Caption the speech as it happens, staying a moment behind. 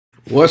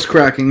What's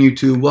cracking,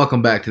 YouTube?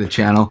 Welcome back to the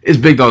channel. It's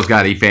Big Dog's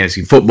Gotta Eat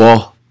Fantasy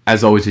Football.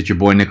 As always, it's your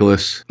boy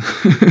Nicholas.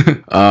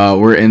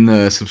 We're in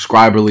the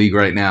subscriber league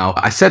right now.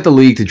 I set the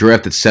league to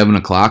draft at 7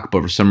 o'clock,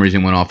 but for some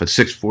reason went off at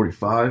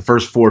 6:45.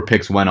 First 4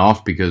 picks went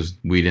off because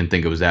we didn't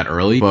think it was that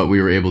early, but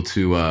we were able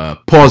to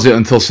pause it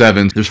until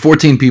 7. There's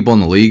 14 people in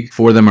the league.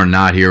 4 of them are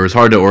not here. It's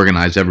hard to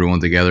organize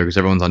everyone together because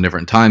everyone's on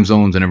different time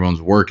zones and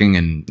everyone's working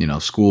and, you know,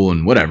 school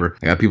and whatever.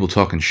 I got people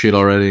talking shit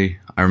already.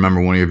 I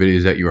remember one of your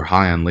videos that you were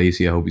high on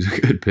Lacey. I hope he's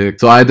a good pick.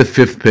 So I had the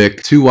 5th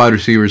pick. 2 wide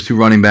receivers, 2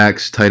 running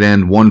backs, tight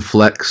end, 1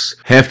 flex,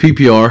 half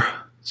PPR,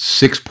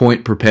 6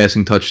 point per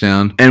passing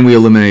touchdown, and we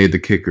eliminated the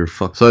kicker.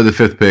 Fuck. So I had the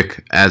 5th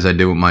pick, as I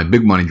did with my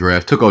big money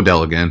draft. Took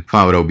Odell again.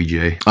 Fine with OBJ.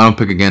 I don't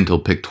pick again until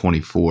pick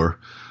 24.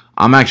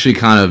 I'm actually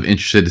kind of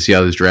interested to see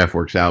how this draft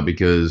works out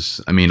because,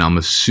 I mean, I'm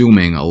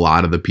assuming a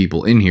lot of the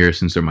people in here,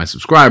 since they're my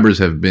subscribers,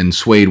 have been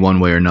swayed one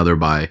way or another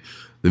by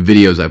the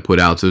videos I put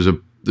out. So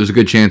there's a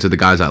good chance that the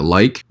guys I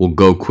like will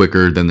go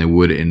quicker than they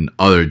would in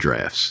other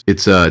drafts.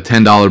 It's a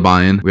 $10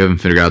 buy-in. We haven't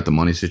figured out the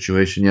money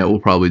situation yet. We'll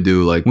probably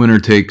do like winner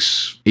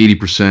takes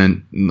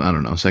 80%. I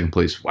don't know, second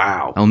place.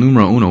 Wow. El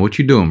numero uno, what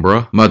you doing, bro?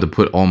 I'm about to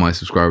put all my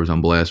subscribers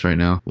on blast right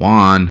now.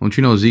 Juan, don't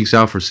you know Zeke's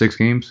out for 6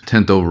 games?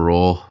 10th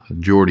overall.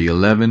 Jordy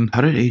 11.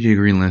 How did AJ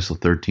Green last till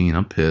 13?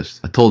 I'm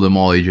pissed. I told them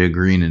all AJ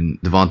Green and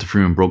Devonta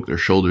Freeman broke their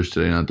shoulders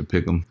today not to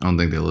pick them. I don't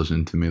think they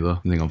listened to me though.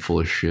 I think I'm full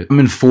of shit.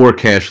 I'm in 4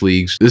 cash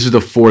leagues. This is the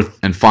 4th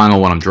and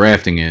final one I'm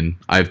drafting in.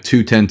 I have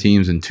 2 10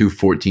 teams and 2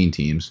 14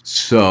 teams.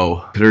 So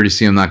I could already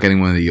see I'm not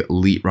getting one of the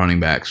elite running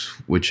backs,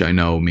 which I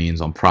know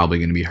means I'm probably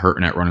going to be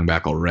hurting at running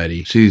back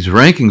already. See, these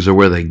rankings are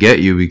where they get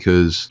you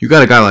because you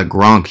got a guy like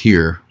Gronk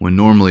here when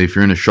normally if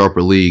you're in a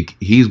sharper league,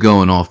 he's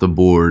going off the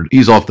board.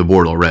 He's off the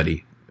board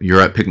already. You're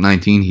at pick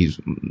 19, he's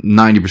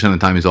 90% of the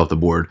time he's off the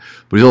board,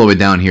 but he's all the way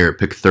down here at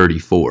pick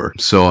 34.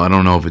 So I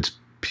don't know if it's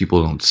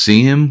people don't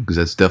see him, because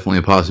that's definitely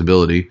a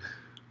possibility,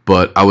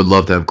 but I would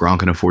love to have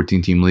Gronk in a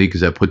 14-team league because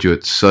that puts you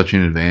at such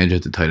an advantage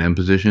at the tight end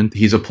position.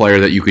 He's a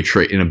player that you could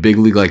trade in a big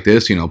league like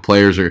this. You know,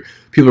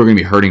 people are going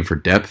to be hurting for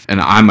depth,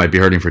 and I might be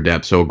hurting for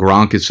depth. So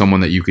Gronk is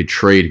someone that you could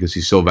trade because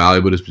he's so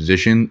valuable at his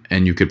position,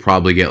 and you could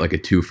probably get like a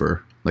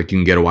twofer. Like you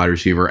can get a wide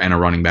receiver and a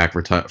running back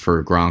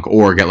for Gronk,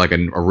 or get like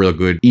a real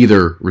good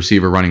either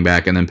receiver running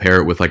back and then pair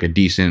it with like a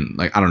decent,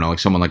 like, I don't know, like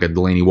someone like a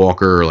Delaney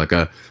Walker or like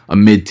a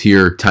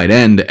mid-tier tight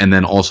end, and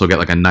then also get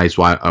like a nice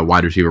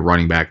wide receiver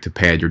running back to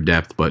pad your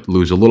depth, but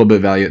lose a little bit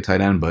of value at tight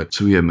end. But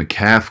so we had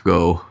McCaff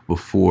go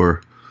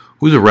before.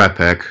 Who's a rat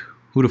pack?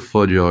 Who the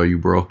fudge are you,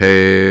 bro?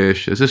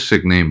 Cash. It's a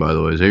sick name, by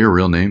the way. Is that your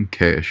real name?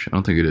 Cash. I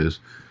don't think it is.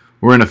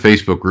 We're in a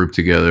Facebook group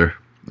together.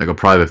 Like a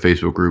private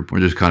Facebook group. We're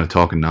just kind of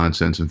talking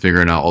nonsense and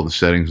figuring out all the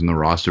settings and the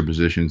roster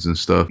positions and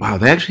stuff. Wow,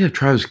 they actually have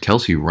Travis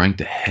Kelce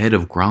ranked ahead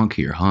of Gronk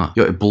here, huh?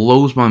 Yo, it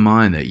blows my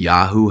mind that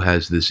Yahoo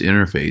has this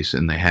interface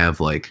and they have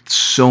like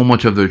so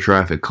much of their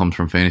traffic comes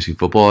from fantasy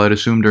football, I'd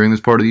assume, during this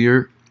part of the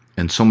year.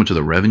 And so much of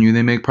the revenue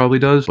they make probably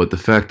does. But the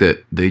fact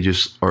that they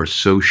just are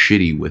so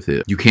shitty with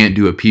it. You can't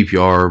do a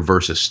PPR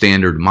versus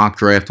standard mock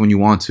draft when you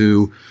want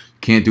to.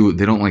 Can't do it.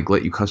 They don't like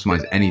let you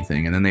customize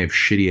anything, and then they have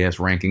shitty ass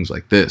rankings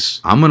like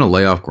this. I'm gonna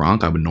lay off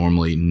Gronk. I would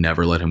normally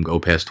never let him go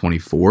past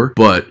 24,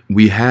 but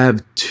we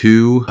have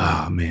 2.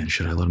 Oh man,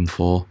 should I let him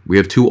fall? We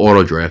have 2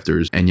 auto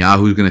drafters, and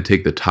Yahoo's gonna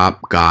take the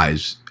top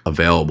guys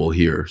available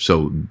here.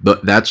 So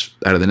that's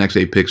out of the next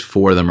 8 picks,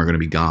 4 of them are gonna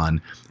be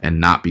gone and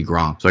not be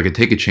Gronk. So I could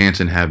take a chance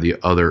and have the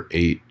other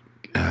 8.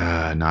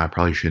 No, I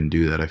probably shouldn't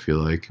do that, I feel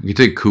like. You could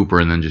take Cooper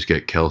and then just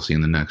get Kelce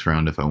in the next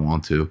round if I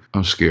want to.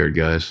 I'm scared,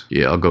 guys.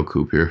 Yeah, I'll go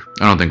Coop here.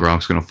 I don't think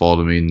Gronk's going to fall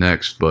to me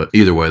next, but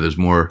either way, there's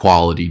more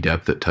quality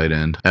depth at tight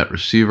end. At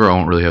receiver, I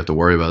won't really have to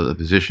worry about the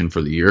position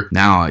for the year.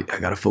 Now, I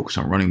got to focus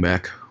on running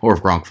back. Or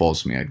if Gronk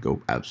falls to me, I'd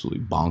go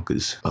absolutely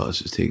bonkers. Oh,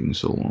 this is taking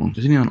so long.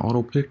 Isn't he on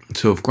auto pick?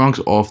 So if Gronk's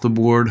off the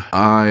board,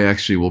 I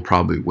actually will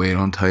probably wait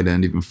on tight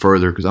end even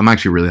further because I'm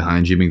actually really high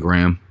on Jimmy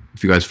Graham.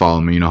 If you guys follow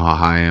me, you know how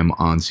high I am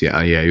on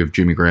Seattle. Yeah, you have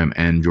Jimmy Graham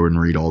and Jordan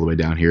Reed all the way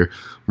down here.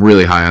 I'm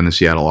really high on the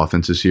Seattle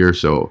offense this year,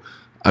 so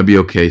I'd be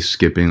okay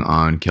skipping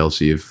on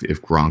Kelce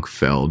if Gronk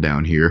fell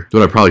down here.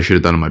 What I probably should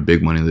have done in my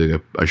big money league,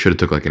 I should have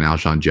took like an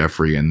Alshon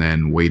Jeffrey and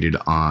then waited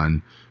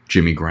on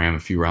Jimmy Graham a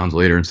few rounds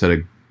later instead of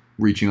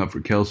reaching up for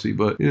Kelce,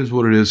 but it is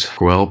what it is.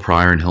 Crowell,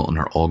 Pryor, and Hilton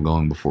are all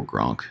going before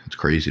Gronk. It's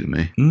crazy to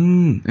me.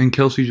 And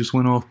Kelce just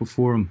went off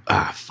before him.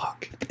 Ah,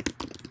 fuck.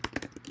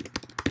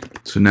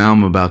 So now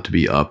I'm about to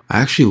be up.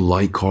 I actually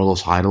like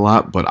Carlos Hyde a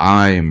lot, but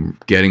I am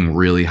getting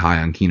really high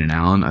on Keenan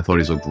Allen. I thought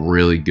he's looked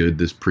really good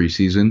this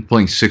preseason.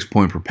 Playing 6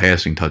 point per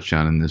passing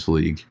touchdown in this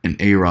league.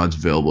 And A-Rod's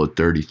available at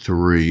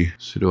 33.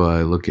 So do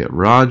I look at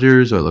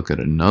Rodgers? Or I look at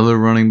another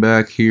running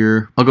back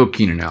here? I'll go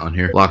Keenan Allen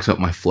here. Locks up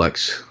my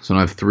flex. So now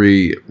I have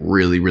 3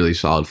 really, really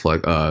solid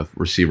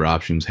receiver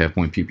options. Half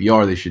point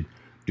PPR. They should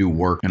do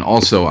work. And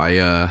also, I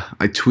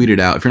tweeted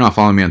out, if you're not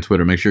following me on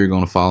Twitter, make sure you're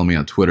going to follow me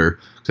on Twitter,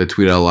 because I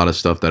tweet out a lot of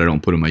stuff that I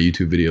don't put in my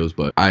YouTube videos,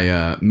 but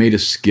I made a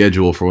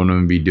schedule for what I'm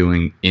going to be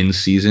doing in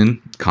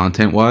season,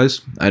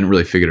 content-wise. I hadn't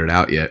really figured it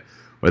out yet,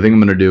 What I think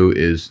I'm going to do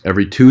is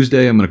every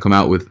Tuesday I'm going to come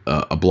out with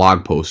a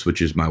blog post,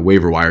 which is my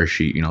waiver wire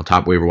sheet, you know,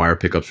 top waiver wire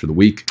pickups for the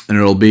week. And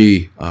it'll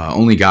be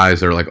only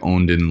guys that are like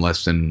owned in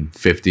less than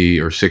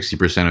 50 or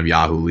 60% of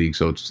Yahoo leagues.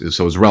 So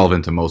it's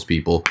relevant to most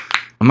people.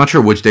 I'm not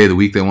sure which day of the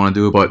week they want to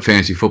do it, but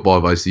Fantasy Football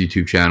Advice, the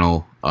YouTube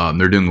channel,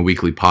 they're doing a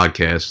weekly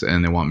podcast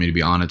and they want me to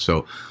be on it.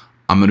 So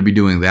I'm going to be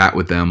doing that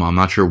with them. I'm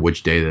not sure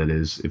which day that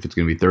is, if it's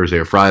going to be Thursday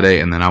or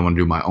Friday, and then I want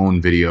to do my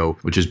own video,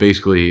 which is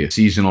basically a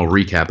seasonal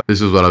recap. This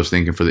is what I was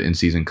thinking for the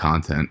in-season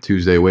content.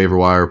 Tuesday, waiver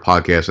wire,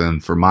 podcast, and then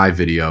for my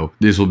video,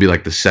 this will be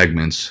like the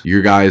segments.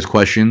 Your guys'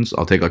 questions,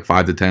 I'll take like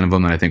 5 to 10 of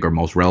them that I think are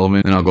most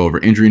relevant, and I'll go over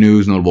injury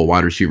news, notable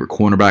wide receiver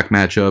cornerback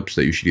matchups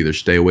that you should either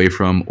stay away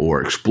from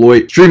or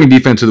exploit. Streaming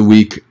defense of the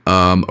week,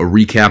 a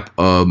recap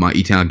of my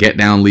E-Town Get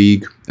Down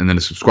League, and then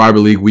a subscriber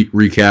league week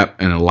recap,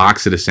 and a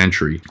locks of the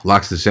century.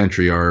 Locks of the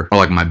century are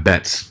like my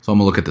bets. So I'm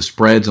gonna look at the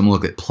spreads, I'm gonna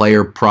look at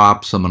player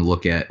props, I'm gonna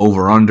look at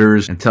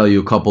over-unders, and tell you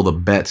a couple of the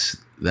bets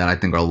that I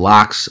think are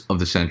locks of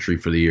the century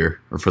for the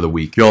year or for the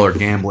week. Y'all are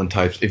gambling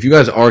types. If you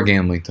guys are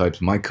gambling types,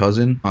 my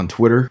cousin on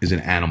Twitter is an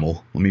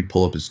animal. Let me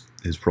pull up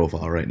his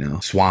profile right now.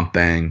 Swamp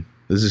Bang.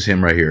 This is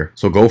him right here.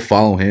 So go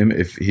follow him.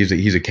 If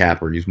he's a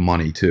capper, he's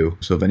money too.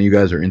 So if any of you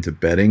guys are into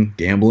betting,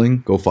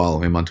 gambling, go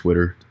follow him on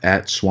Twitter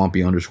at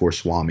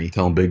Swampy_Swami.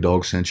 Tell him Big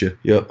Dog sent you.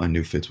 Yep, I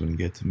knew Fitz wouldn't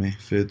get to me.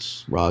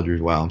 Fitz,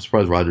 Rodgers. Wow, I'm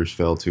surprised Rodgers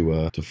fell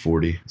to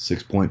 40.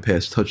 6-point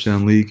pass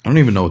touchdown league. I don't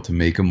even know what to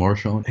make of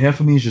Marshawn.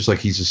 Half of me is just like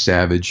he's a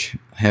savage.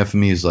 Half of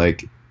me is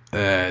like,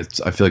 I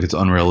feel like it's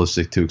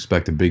unrealistic to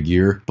expect a big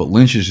year. But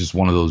Lynch is just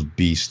one of those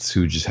beasts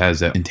who just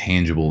has that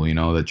intangible, you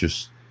know, that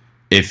just.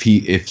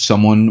 If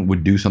someone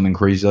would do something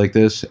crazy like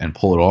this and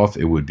pull it off,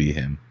 it would be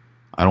him.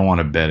 I don't want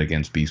to bet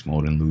against beast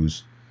mode and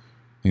lose.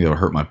 I think that would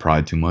hurt my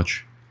pride too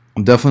much.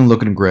 I'm definitely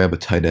looking to grab a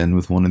tight end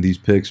with one of these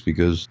picks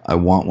because I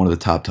want one of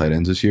the top tight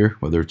ends this year,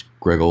 whether it's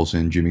Greg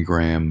Olsen, Jimmy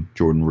Graham,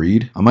 Jordan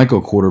Reed. I might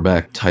go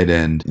quarterback, tight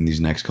end in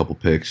these next couple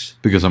picks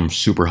because I'm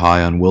super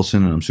high on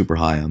Wilson and I'm super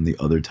high on the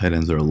other tight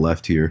ends that are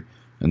left here.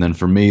 And then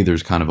for me,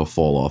 there's kind of a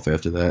fall off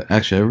after that.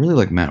 Actually, I really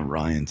like Matt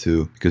Ryan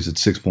too because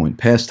it's 6-point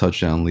pass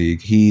touchdown league.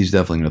 He's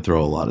definitely going to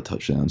throw a lot of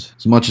touchdowns.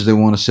 As much as they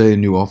want to say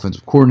new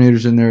offensive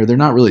coordinators in there, they're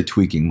not really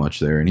tweaking much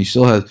there. And he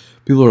still has,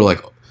 people are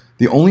like,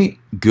 the only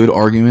good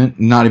argument,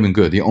 not even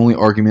good, the only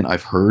argument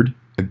I've heard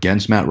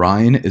against Matt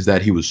Ryan is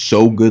that he was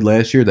so good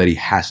last year that he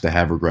has to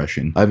have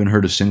regression. I haven't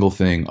heard a single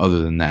thing other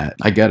than that.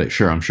 I get it,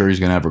 sure, I'm sure he's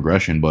going to have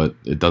regression, but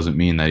it doesn't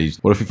mean that he's...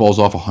 What if he falls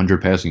off 100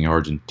 passing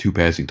yards and 2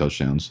 passing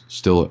touchdowns?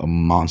 Still a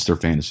monster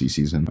fantasy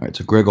season. All right,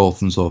 so Greg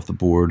Olsen's off the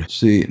board.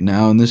 See,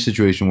 now in this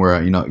situation where,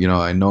 I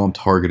know I'm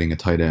targeting a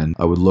tight end,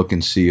 I would look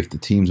and see if the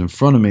teams in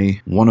front of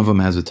me, one of them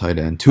has a tight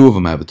end, 2 of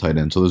them have a tight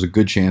end, so there's a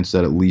good chance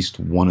that at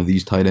least one of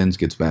these tight ends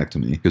gets back to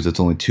me because it's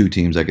only 2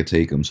 teams that could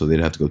take them, so they'd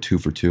have to go 2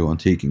 for 2 on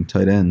taking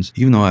tight ends,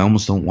 even though I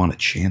almost don't want to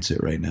chance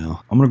it right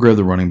now. I'm going to grab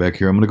the running back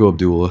here. I'm going to go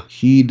Abdullah.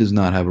 He does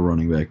not have a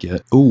running back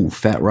yet. Ooh,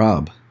 Fat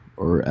Rob.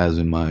 Or as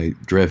in my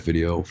draft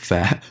video,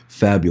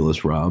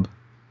 Fabulous Rob.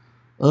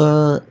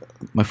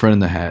 My friend in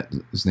the hat,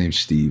 his name's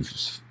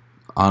Steve.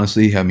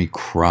 Honestly, he had me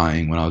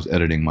crying when I was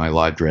editing my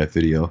live draft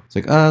video. It's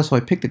like, so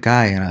I picked a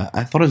guy, and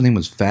I thought his name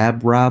was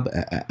Fab Rob,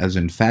 as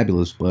in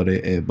fabulous, but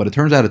it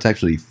turns out it's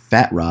actually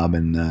Fat Rob,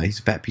 and he's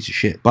a fat piece of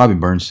shit. Bobby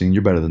Bernstein,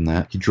 you're better than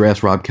that. He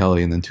drafts Rob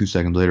Kelly, and then 2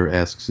 seconds later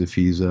asks if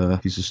he's a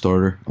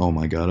starter. Oh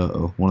my god,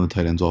 one of the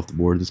tight ends off the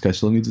board. This guy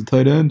still needs a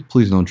tight end.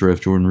 Please don't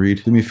draft Jordan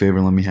Reed. Do me a favor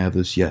and let me have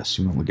this. Yes,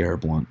 you want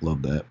LeGarrette Blount.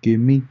 Love that. Give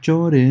me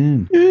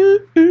Jordan.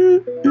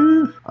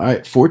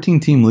 Alright,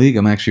 14-team league.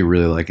 I'm actually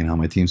really liking how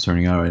my team's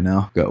turning out right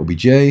now. Got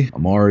OBJ,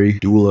 Amari,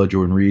 Dula,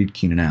 Jordan Reed,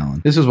 Keenan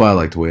Allen. This is why I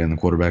like to weigh in the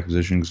quarterback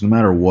position, because no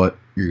matter what,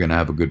 you're going to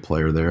have a good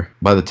player there.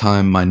 By the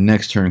time my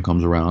next turn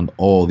comes around,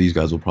 all these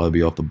guys will probably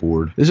be off the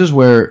board. This is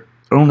where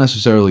I don't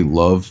necessarily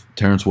love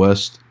Terrence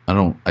West.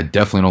 I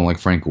definitely don't like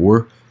Frank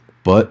Gore.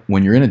 But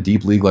when you're in a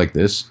deep league like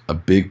this, a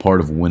big part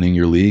of winning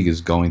your league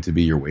is going to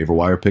be your waiver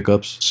wire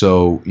pickups.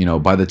 So,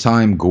 by the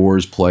time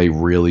Gore's play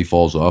really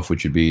falls off,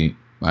 which would be...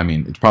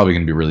 it's probably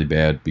going to be really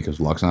bad because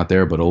Luck's not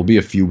there, but it'll be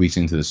a few weeks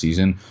into the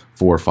season,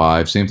 4 or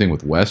 5. Same thing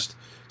with West.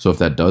 So if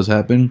that does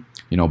happen,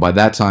 by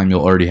that time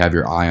you'll already have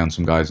your eye on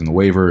some guys in the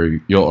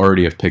waiver. You'll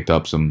already have picked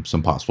up some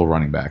possible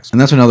running backs.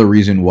 And that's another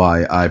reason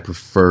why I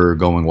prefer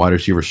going wide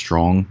receiver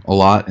strong a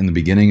lot in the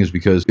beginning, is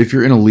because if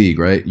you're in a league,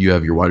 right, you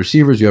have your wide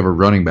receivers, you have your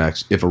running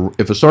backs. If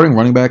a starting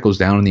running back goes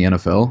down in the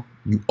NFL,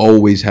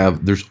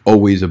 there's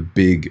always a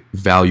big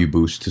value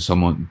boost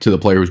to the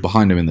player who's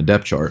behind him in the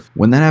depth chart.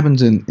 When that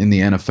happens in the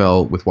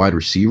NFL with wide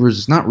receivers,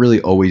 it's not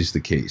really always the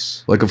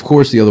case. Like, of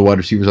course, the other wide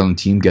receivers on the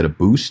team get a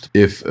boost.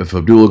 If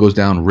Abdullah goes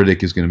down,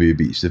 Riddick is going to be a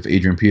beast. If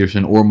Adrian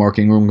Peterson or Mark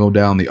Ingram go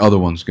down, the other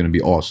one's going to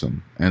be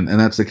awesome. And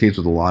that's the case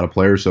with a lot of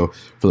players. So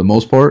for the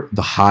most part,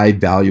 the high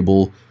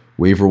valuable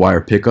waiver wire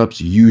pickups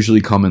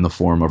usually come in the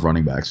form of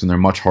running backs, and they're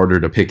much harder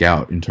to pick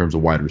out in terms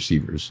of wide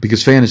receivers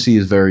because fantasy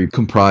is very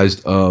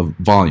comprised of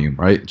volume,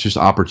 right? It's just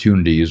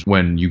opportunities.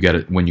 When you get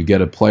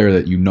a player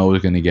that you know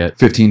is going to get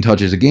 15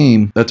 touches a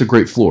game, that's a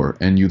great floor,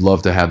 and you'd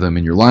love to have them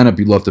in your lineup.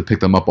 You'd love to pick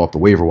them up off the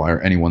waiver wire.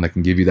 Anyone that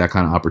can give you that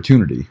kind of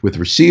opportunity. With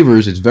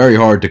receivers, it's very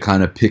hard to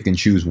kind of pick and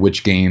choose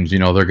which games, you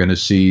know, they're going to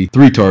see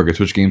 3 targets,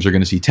 which games are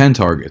going to see 10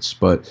 targets.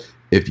 But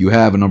if you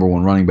have a number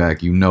 1 running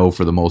back, you know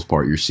for the most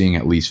part you're seeing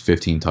at least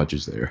 15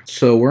 touches there.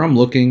 So where I'm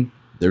looking,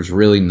 there's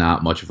really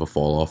not much of a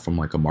fall off from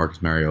like a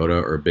Marcus Mariota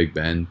or a Big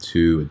Ben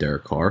to a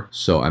Derek Carr.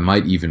 So I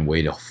might even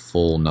wait a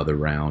full another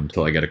round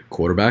till I get a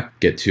quarterback,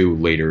 get to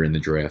later in the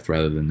draft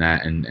rather than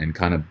that, and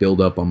kind of build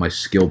up on my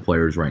skill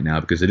players right now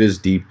because it is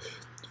deep.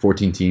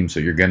 14 teams,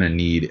 so you're going to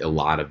need a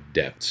lot of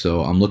depth.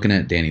 So I'm looking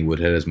at Danny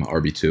Woodhead as my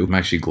RB2. I'm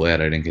actually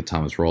glad I didn't get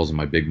Thomas Rawls in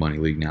my big money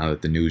league now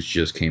that the news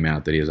just came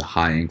out that he has a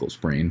high ankle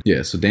sprain.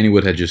 Yeah, so Danny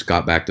Woodhead just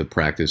got back to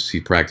practice. He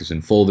practiced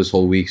in full this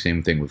whole week.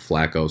 Same thing with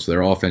Flacco. So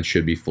their offense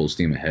should be full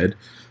steam ahead.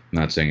 I'm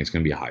not saying it's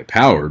going to be high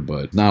powered,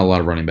 but not a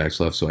lot of running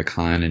backs left, so I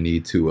kind of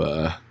need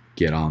to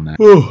get on that.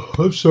 Oh,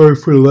 I'm sorry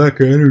for the lack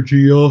of energy,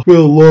 y'all. It's been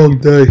a long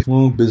day.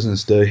 Long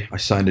business day. I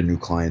signed a new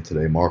client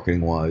today,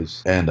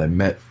 marketing-wise, and I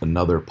met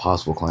another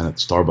possible client at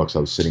Starbucks I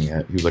was sitting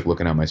at. He was like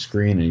looking at my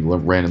screen, and he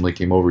randomly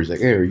came over. He's like,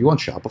 hey, are you on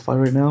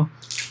Shopify right now?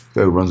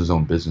 Guy who runs his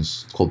own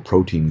business. It's called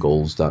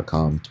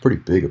proteingoals.com. It's pretty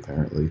big,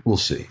 apparently. We'll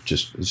see.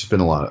 It's just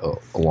been a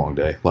long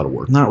day. A lot of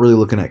work. Not really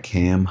looking at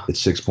Cam.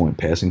 It's 6-point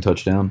passing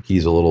touchdown.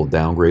 He's a little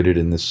downgraded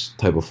in this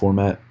type of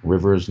format.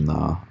 Rivers,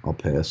 nah, I'll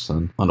pass,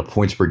 son. On a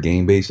points per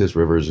game basis,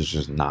 Rivers is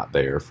just not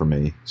there for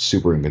me.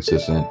 Super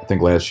inconsistent. I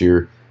think last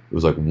year it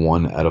was like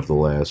 1 out of the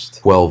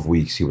last 12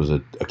 weeks he was a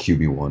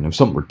QB1. It was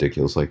something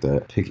ridiculous like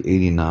that. Pick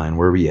 89.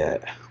 Where are we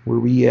at? Where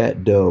we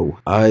at, dough?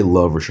 I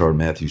love Rashard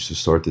Matthews to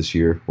start this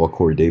year while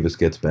Corey Davis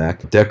gets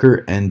back.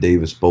 Decker and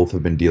Davis both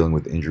have been dealing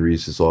with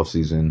injuries this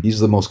offseason. He's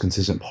the most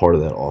consistent part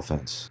of that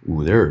offense.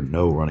 Ooh, there are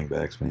no running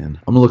backs, man.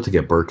 I'm going to look to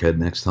get Burkhead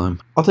next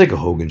time. I'll take a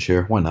Hogan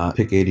share. Why not?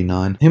 Pick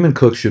 89. Him and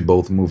Cook should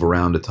both move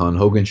around a ton.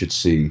 Hogan should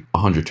see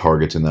 100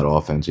 targets in that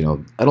offense. You know,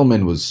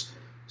 Edelman was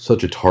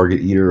such a target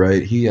eater,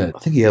 right? I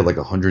think he had like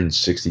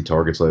 160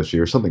 targets last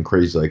year, something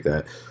crazy like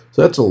that.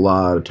 So that's a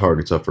lot of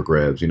targets up for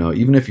grabs. You know,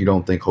 even if you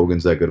don't think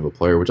Hogan's that good of a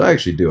player, which I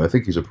actually do, I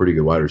think he's a pretty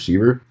good wide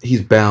receiver,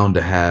 he's bound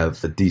to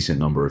have a decent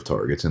number of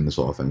targets in this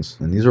offense.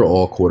 And these are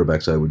all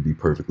quarterbacks I would be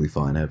perfectly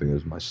fine having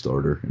as my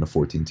starter in a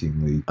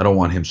 14-team league. I don't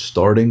want him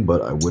starting,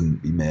 but I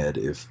wouldn't be mad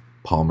if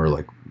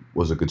Palmer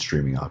was a good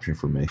streaming option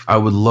for me. I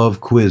would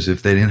love Quiz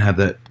if they didn't have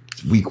that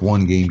week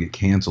 1 game get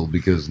canceled,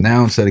 because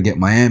now instead of getting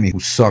Miami, who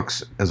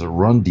sucks as a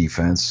run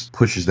defense,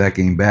 pushes that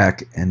game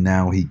back, and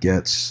now he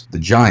gets the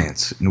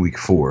Giants in week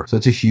 4. So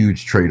that's a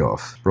huge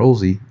trade-off.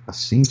 Brolsey, I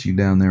seen you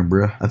down there,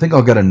 bruh. I think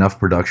I'll get enough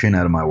production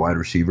out of my wide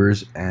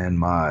receivers and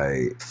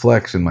my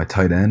flex and my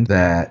tight end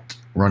that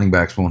running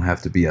backs won't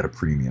have to be at a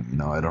premium. You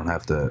know, I don't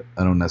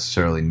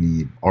necessarily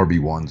need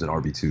RB1s and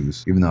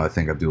RB2s, even though I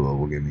think Abdullah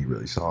will give me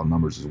really solid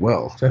numbers as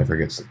well. Zephyr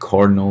gets the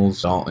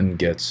Cardinals. Dalton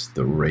gets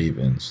the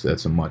Ravens.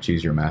 That's a much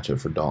easier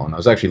matchup for Dalton. I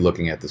was actually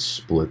looking at the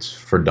splits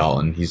for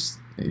Dalton.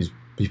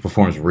 He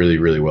performs really,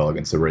 really well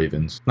against the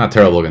Ravens. Not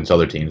terrible against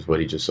other teams, but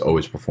he just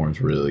always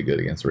performs really good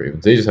against the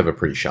Ravens. They just have a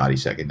pretty shoddy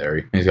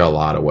secondary. He's got a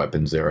lot of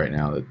weapons there right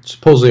now that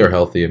supposedly are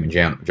healthy. I mean,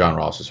 John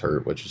Ross is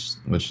hurt, which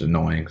is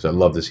annoying because I'd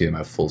love to see him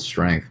at full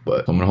strength.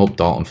 But I'm going to hope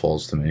Dalton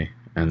falls to me.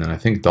 And then I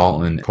think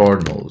Dalton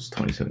Cardinals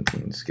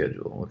 2017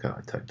 schedule. Look how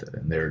I typed that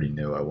in. They already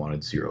knew I wanted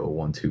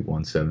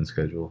 0-1-2-1-7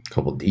 schedule. A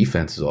couple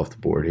defenses off the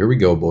board. Here we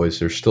go, boys.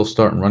 They're still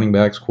starting running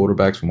backs,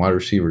 quarterbacks, and wide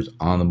receivers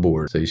on the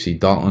board. So you see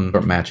Dalton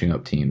start matching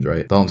up teams,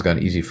 right? Dalton's got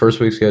an easy first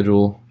week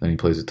schedule. Then he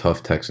plays a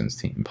tough Texans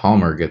team.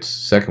 Palmer gets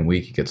second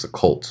week. He gets the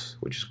Colts,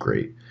 which is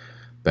great.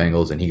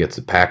 Bengals, and he gets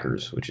the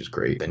Packers, which is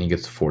great. Then he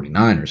gets the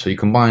 49ers. So you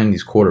combine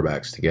these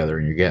quarterbacks together,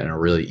 and you're getting a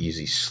really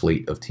easy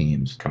slate of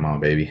teams. Come on,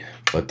 baby.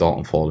 Let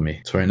Dalton fall to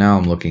me. So right now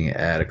I'm looking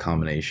at a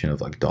combination of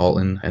like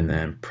Dalton and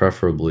then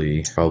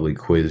probably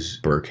Quiz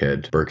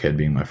Burkhead. Burkhead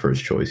being my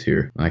first choice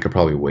here. And I could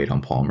probably wait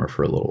on Palmer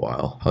for a little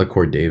while. I like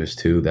Corey Davis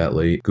too, that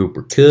late.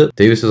 Cooper Kupp.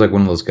 Davis is like one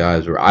of those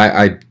guys where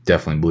I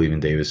definitely believe in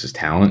Davis's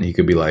talent. He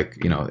could be like,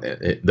 you know,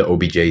 the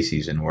OBJ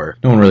season where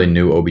no one really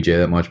knew OBJ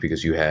that much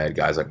because you had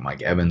guys like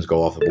Mike Evans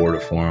go off the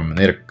board for him. And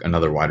they had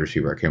another wide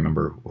receiver. I can't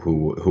remember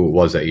who it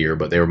was that year,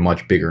 but they were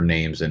much bigger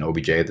names than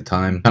OBJ at the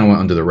time. Kind of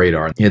went under the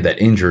radar. He had that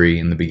injury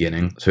in the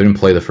beginning, so he didn't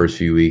play the first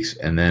few weeks,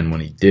 and then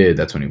when he did,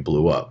 that's when he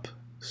blew up.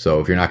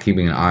 So if you're not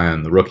keeping an eye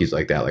on the rookies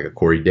like that, like a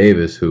Corey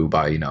Davis, who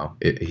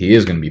he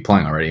is going to be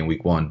playing already in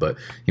week 1, but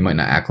he might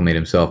not acclimate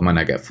himself, might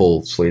not get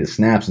full slate of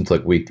snaps until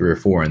like week 3 or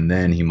 4, and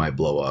then he might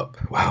blow up.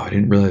 Wow, I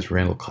didn't realize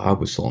Randall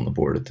Cobb was still on the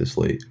board at this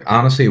late.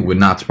 Honestly, it would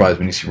not surprise me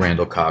when you see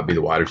Randall Cobb be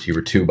the wide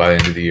receiver 2 by the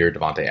end of the year,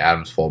 Devontae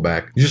Adams fall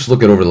back. You just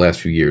look at over the last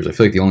few years, I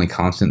feel like the only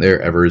constant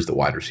there ever is the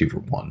wide receiver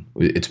 1.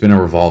 It's been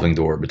a revolving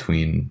door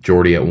between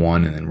Jordy at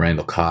 1 and then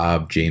Randall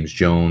Cobb, James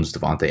Jones,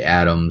 Devontae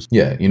Adams.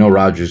 Yeah, you know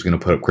Rodgers is going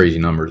to put up crazy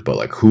numbers, but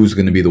like who's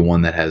going to be the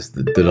one that has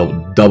the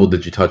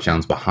double-digit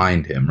touchdowns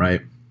behind him,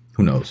 right?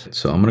 Who knows?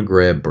 So I'm going to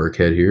grab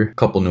Burkhead here. A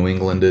couple New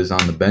Englanders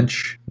on the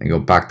bench. They go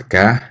back to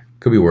guy.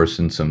 Could be worse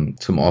than some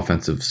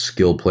offensive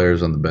skill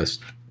players on the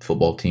best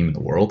football team in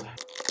the world.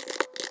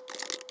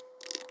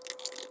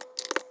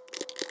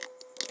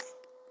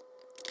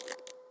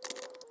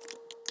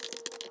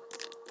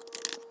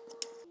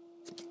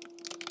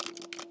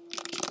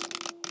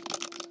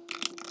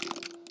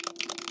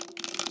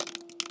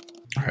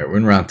 All right, we're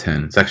in round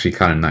 10. It's actually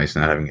kind of nice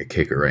not having a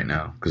kicker right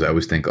now because I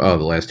always think, oh,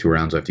 the last 2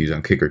 rounds I have to use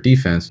on kicker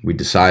defense. We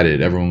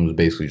decided everyone was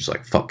basically just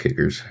like, fuck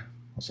kickers. I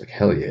was like,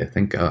 hell yeah,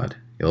 thank God.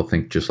 Y'all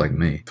think just like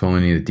me. So I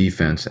only need a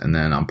defense, and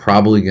then I'm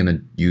probably going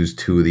to use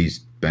 2 of these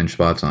bench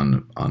spots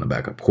on a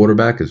backup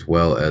quarterback as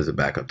well as a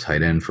backup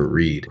tight end for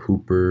Reed.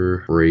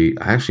 Hooper, Braid.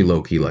 I actually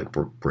low-key like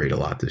Braid a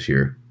lot this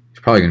year.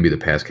 He's probably going to be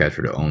the pass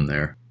catcher to own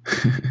there.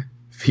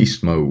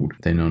 Feast mode.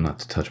 They know not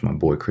to touch my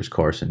boy Chris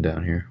Carson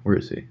down here. Where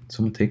is he? Did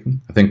someone take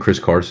him? I think Chris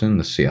Carson,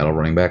 the Seattle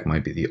running back,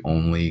 might be the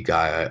only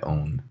guy I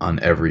own on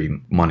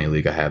every money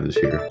league I have this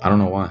year. I don't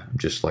know why. I'm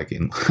just like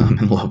I'm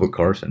in love with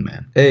Carson,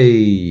 man.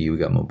 Hey, we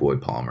got my boy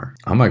Palmer.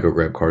 I might go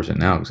grab Carson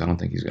now because I don't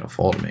think he's gonna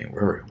fall to me.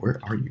 Where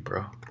are you,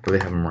 bro? Where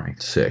they have him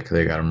ranked? Sick.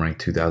 They got him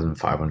ranked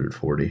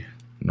 2,540.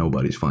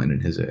 Nobody's finding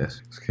his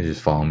ass. This guy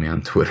just follow me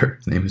on Twitter.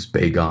 His name is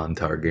Bagon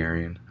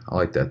Targaryen. I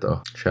like that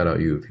though. Shout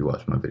out you if you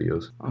watch my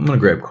videos. I'm gonna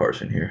grab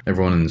Carson here.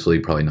 Everyone in this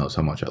league probably knows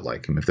how much I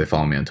like him. If they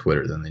follow me on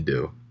Twitter, then they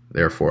do.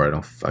 Therefore,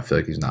 I feel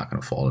like he's not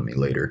gonna fall to me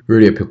later. We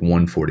already have pick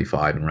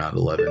 145 in round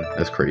 11.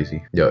 That's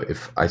crazy. Yo,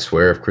 I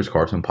swear if Chris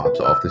Carson pops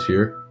off this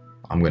year,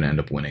 I'm gonna end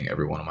up winning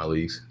every one of my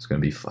leagues. It's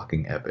gonna be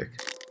fucking epic.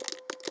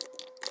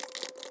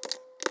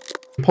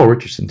 Paul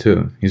Richardson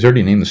too. He's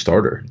already named the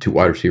starter. 2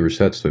 wide receiver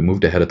sets, so he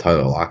moved ahead of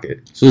Tyler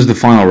Lockett. So this is the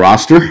final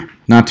roster.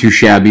 Not too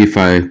shabby, if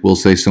I will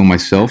say so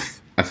myself.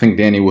 I think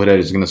Danny Woodhead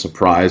is going to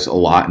surprise a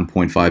lot in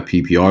 0.5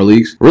 PPR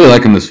leagues. I really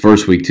like him this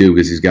first week too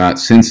because he's got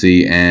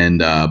Cincy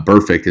and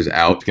Burfict is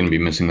out. He's going to be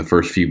missing the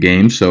first few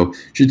games, so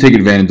should take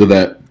advantage of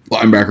that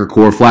linebacker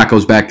core.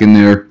 Flacco's back in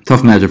there.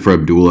 Tough matchup for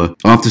Abdullah.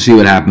 I'll have to see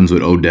what happens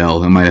with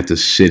Odell. I might have to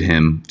sit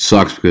him.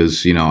 Sucks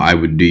because, you know, I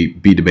would be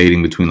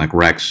debating between like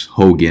Rex,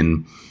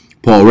 Hogan,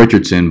 Paul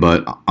Richardson,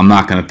 but I'm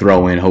not going to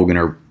throw in Hogan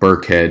or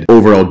Burkhead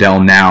over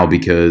Odell now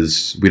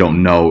because we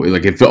don't know.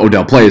 Like, if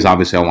Odell plays,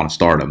 obviously I want to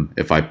start him.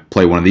 If I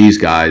play one of these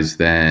guys,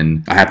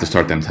 then I have to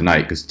start them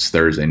tonight because it's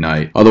Thursday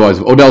night. Otherwise,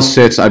 if Odell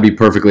sits, I'd be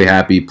perfectly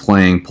happy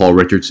playing Paul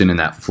Richardson in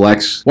that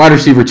flex. Wide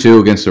receiver 2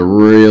 against a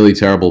really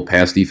terrible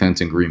pass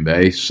defense in Green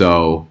Bay.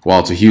 So, while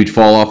it's a huge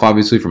fall off,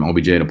 obviously, from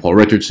OBJ to Paul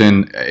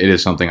Richardson, it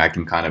is something I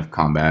can kind of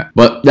combat.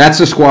 But that's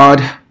the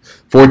squad.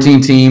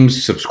 14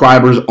 teams,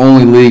 subscribers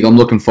only league. I'm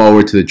looking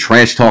forward to the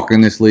trash talk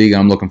in this league.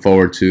 I'm looking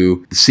forward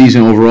to the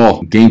season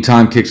overall. Game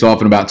time kicks off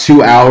in about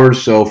 2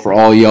 hours. So for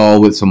all y'all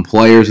with some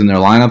players in their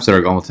lineups that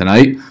are going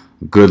tonight,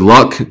 good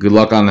luck. Good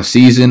luck on the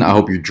season. I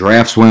hope your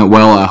drafts went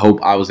well. I hope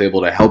I was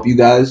able to help you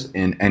guys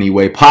in any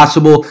way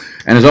possible.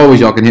 And as always,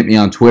 y'all can hit me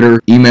on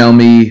Twitter, email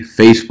me,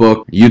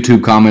 Facebook,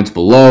 YouTube comments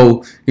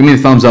below. Give me a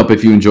thumbs up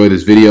if you enjoyed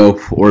this video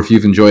or if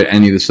you've enjoyed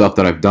any of the stuff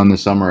that I've done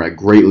this summer. I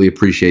greatly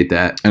appreciate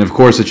that. And of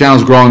course, the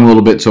channel's growing a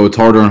little bit, so it's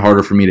harder and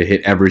harder for me to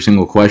hit every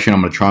single question. I'm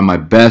going to try my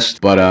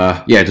best.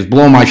 But yeah, just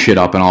blow my shit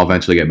up and I'll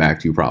eventually get back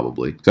to you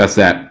probably. So that's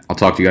that. I'll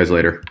talk to you guys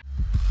later.